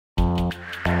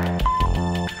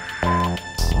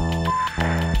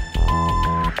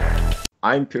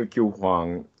I'm Pillkyu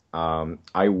Hwang.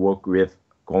 I work with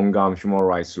Gongam Human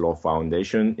Rights Law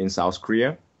Foundation in South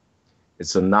Korea.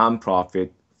 It's a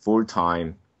non-profit,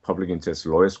 full-time public interest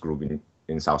lawyers group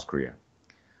in South Korea.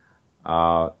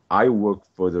 I work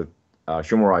for the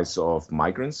human rights of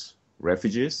migrants,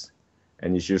 refugees,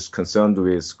 and issues concerned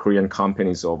with Korean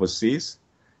companies overseas,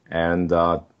 and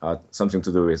something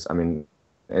to do with,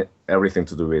 everything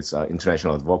to do with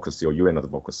international advocacy or UN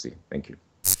advocacy. Thank you.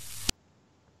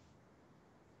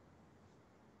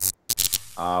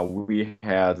 We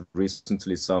had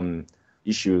recently some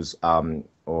issues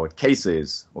or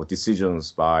cases or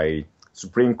decisions by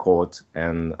Supreme Court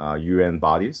and UN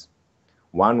bodies.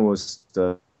 One was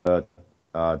the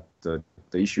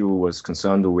issue was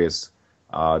concerned with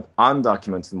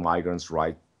undocumented migrants'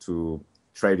 right to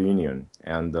trade union,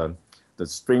 and the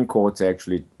Supreme Court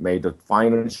actually made a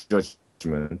final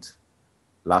judgment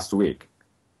last week,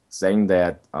 saying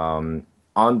that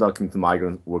undocumented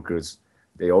migrant workers,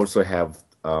 they also have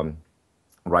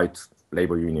right to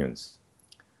labor unions.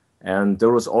 And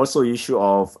there was also issue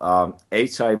of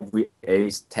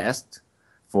HIV/AIDS test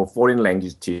for foreign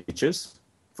language teachers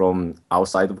from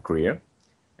outside of Korea.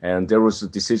 And there was a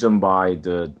decision by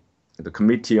the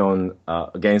Committee on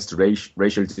Against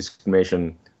Racial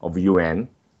Discrimination of UN,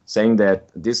 saying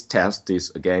that this test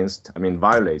is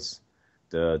violates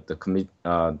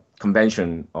the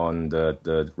Convention on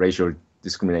the Racial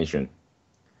Discrimination.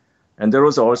 And there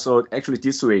was also, actually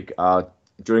this week,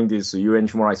 during this UN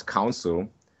Human Rights Council,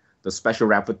 the Special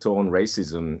Rapporteur on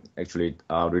Racism actually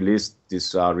released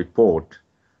this report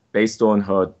based on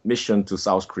her mission to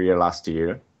South Korea last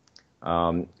year,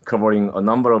 covering a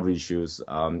number of issues,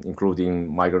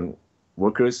 including migrant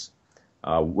workers,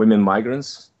 women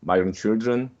migrants, migrant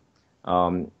children,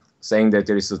 saying that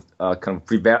there is a kind of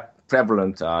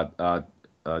prevalent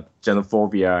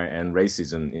xenophobia and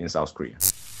racism in South Korea.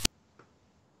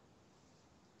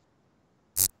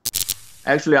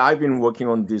 Actually, I've been working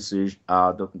on this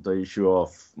the issue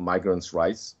of migrants'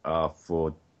 rights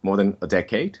for more than a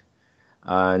decade,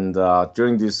 and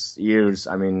during these years,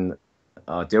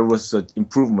 there was an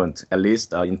improvement, at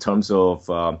least in terms of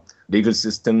legal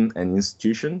system and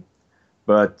institution,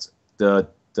 but the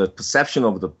perception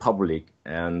of the public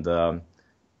and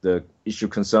the issue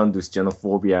concerned with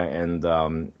xenophobia and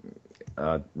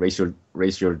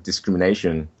racial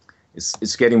discrimination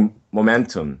is getting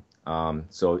momentum.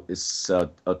 So it's a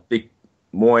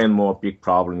more and more big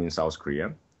problem in South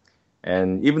Korea.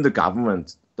 And even the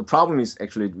government, the problem is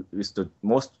actually with the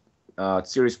most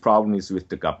serious problem is with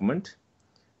the government,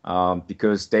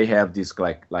 because they have this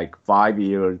like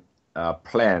 5-year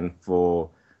plan for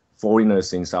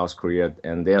foreigners in South Korea.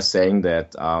 And they're saying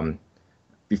that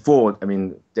before,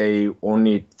 they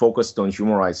only focused on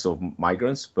human rights of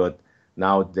migrants, but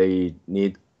now they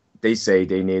say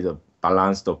they need a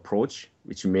balanced approach,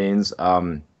 which means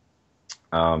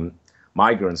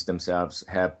migrants themselves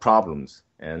have problems,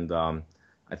 and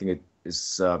I think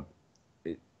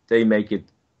they make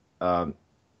it.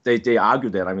 They argue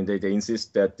that they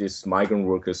insist that these migrant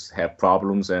workers have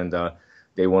problems, and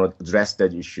they want to address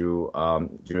that issue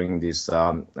during this.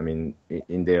 In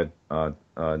their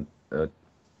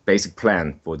basic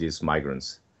plan for these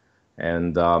migrants,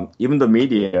 and even the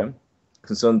media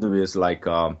concerned with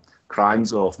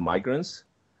crimes of migrants.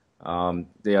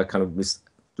 They are kind of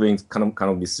doing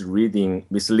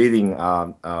misleading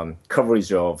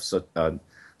coverage of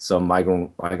some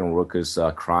migrant workers'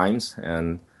 crimes,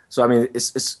 and so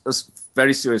it's a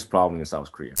very serious problem in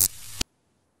South Korea.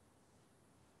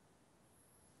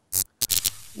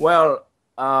 Well,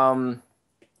 on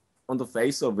the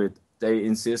face of it, they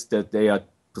insist that they are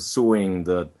pursuing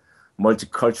the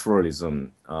multiculturalism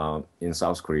in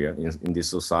South Korea in this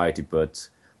society, but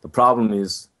the problem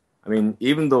is,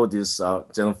 even though this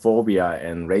xenophobia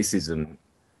and racism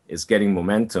is getting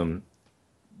momentum,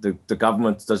 the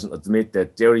government doesn't admit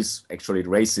that there is actually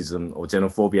racism or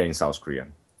xenophobia in South Korea.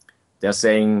 They're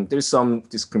saying there's some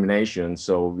discrimination,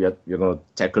 so we're going to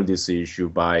tackle this issue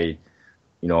by,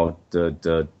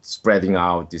 the spreading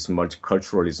out this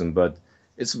multiculturalism, but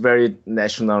it's very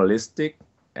nationalistic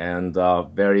and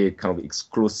very kind of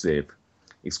exclusive,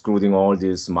 excluding all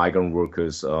these migrant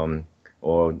workers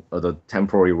or other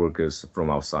temporary workers from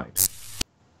outside.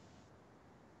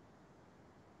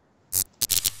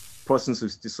 Persons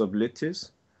with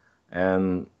disabilities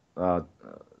and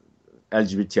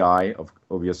LGBTI,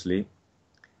 obviously.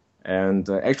 And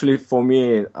actually, for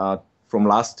me, from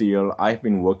last year, I've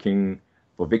been working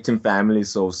for victim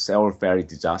families of Seoul ferry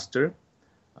disaster,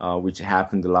 which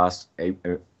happened last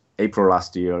April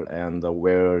last year, and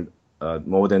where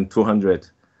more than 200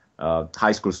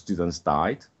 high school students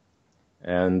died.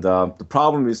 And the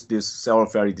problem is this cell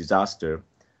ferry disaster.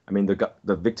 I mean,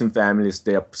 the victim families,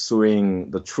 they are pursuing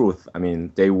the truth. I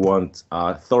mean, they want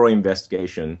a thorough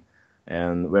investigation,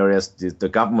 and whereas the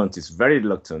government is very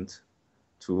reluctant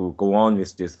to go on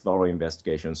with this thorough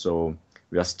investigation. So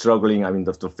we are struggling. I mean,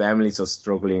 the families are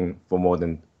struggling for more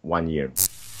than 1 year.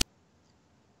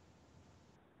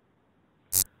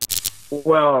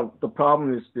 Well, the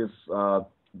problem is this: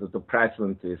 the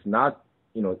president is not,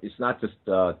 it's not just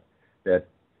that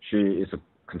she is a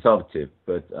conservative,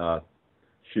 but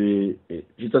she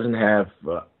doesn't have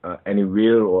any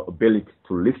will or ability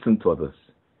to listen to others.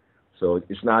 So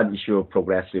it's not an issue of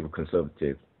progressive or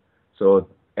conservative. So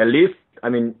at least, I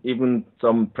mean, even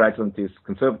some president is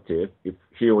conservative, if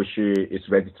he or she is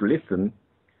ready to listen,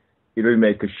 it will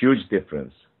make a huge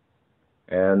difference.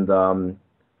 And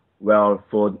well,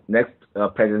 for next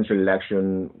presidential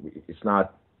election, it's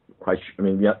not quite. I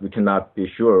mean, we cannot be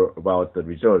sure about the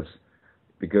results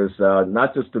because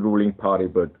not just the ruling party,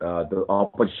 but the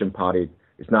opposition party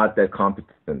is not that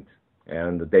competent,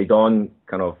 and they don't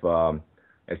kind of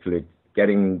actually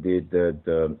getting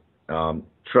the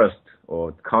trust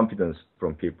or confidence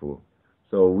from people.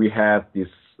 So we have this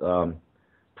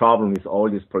problem with all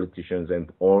these politicians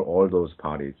and all those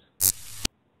parties.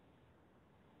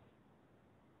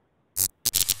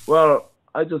 Well,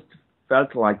 I just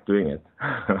felt like doing it.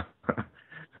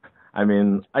 I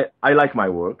mean, I like my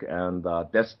work, and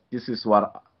this is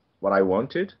what I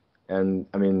wanted. And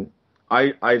I mean,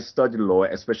 I studied law,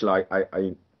 especially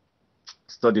I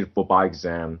studied for bar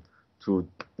exam to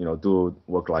do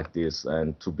work like this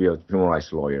and to be a human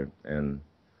rights lawyer. And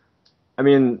I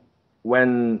mean,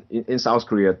 when in South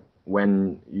Korea,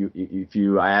 when if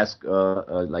you ask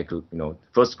like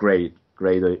first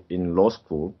grader in law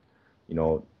school,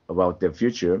 about their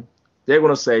future, they're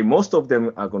gonna say, most of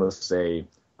them are gonna say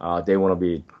they want to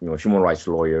be human rights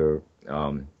lawyer.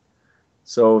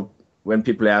 So when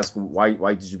people ask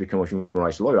why did you become a human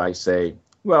rights lawyer, I say,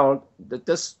 well,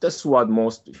 that's what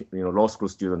most law school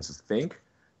students think,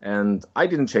 and I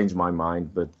didn't change my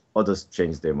mind, but others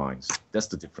changed their minds. That's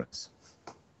the difference.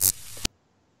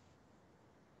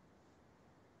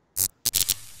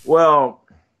 Well,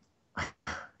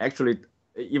 actually,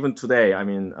 even today, I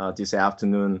mean, this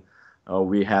afternoon,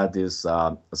 we had this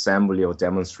assembly or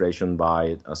demonstration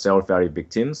by cell ferry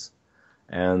victims,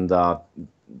 and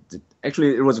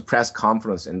actually it was a press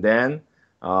conference, and then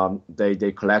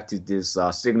they collected these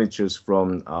signatures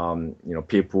from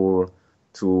people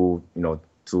to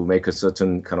to make a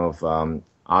certain kind of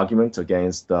argument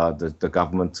against the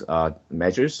government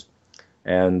measures,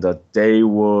 and they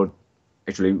were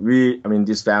actually I mean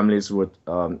these families were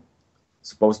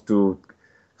supposed to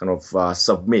kind of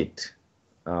submit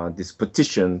this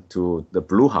petition to the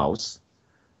Blue House,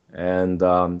 and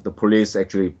the police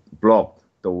actually blocked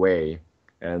the way,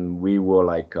 and we were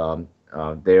like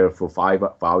there for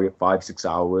 6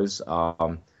 hours.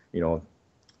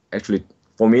 Actually,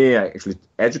 for me, actually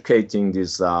educating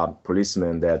these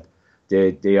policemen that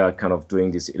they are kind of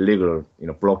doing this illegal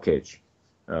blockage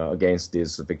against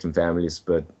these victim families,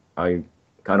 but I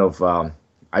kind of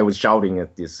I was shouting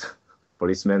at these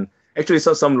policemen. Actually,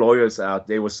 so some lawyers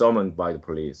they were summoned by the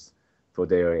police for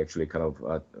their actually kind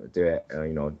of their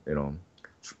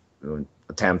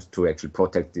attempts to actually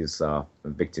protect these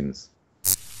victims.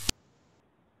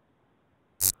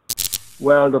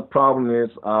 Well, the problem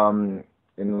is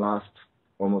in the last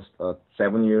almost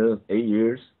 7 years, 8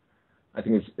 years, I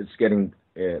think it's getting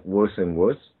worse and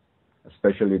worse,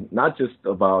 especially not just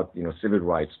about civil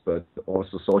rights, but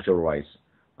also social rights.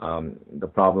 The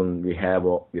problem we have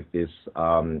with this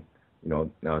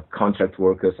contract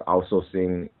workers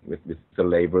outsourcing with the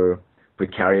labor,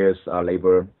 precarious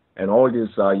labor, and all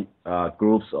these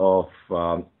groups of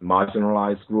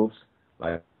marginalized groups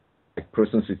like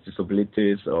persons with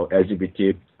disabilities or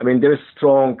LGBT. I mean, there's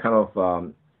strong kind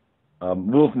of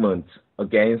movement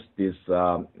against these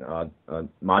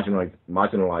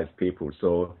marginalized people.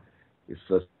 So it's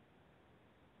a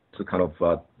kind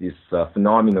of this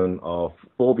phenomenon of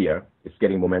phobia. It's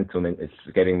getting momentum and it's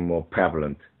getting more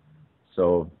prevalent.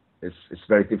 So it's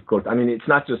very difficult. I mean, it's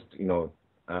not just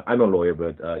I'm a lawyer,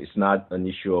 but it's not an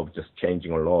issue of just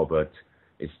changing a law, but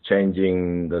it's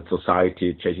changing the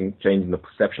society, changing the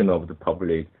perception of the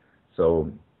public. So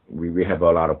we have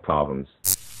a lot of problems.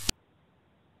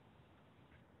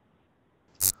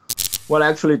 Well,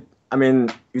 actually, I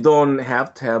mean, you don't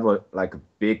have to have a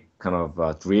big kind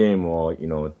of dream, or you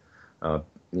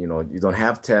don't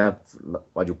have to have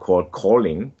what you call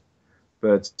calling,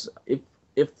 but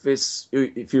if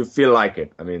you feel like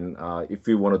it, I mean, if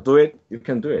you want to do it, you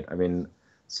can do it. I mean,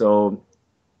 so,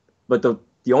 but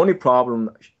the only problem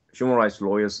human rights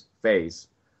lawyers face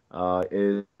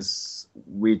is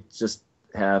we just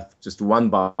have just one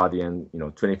body and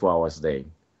 24 hours a day.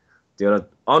 There are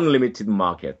unlimited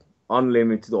market,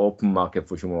 unlimited open market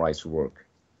for human rights work,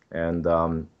 and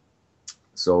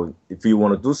so if you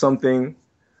want to do something,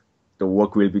 the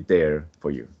work will be there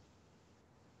for you.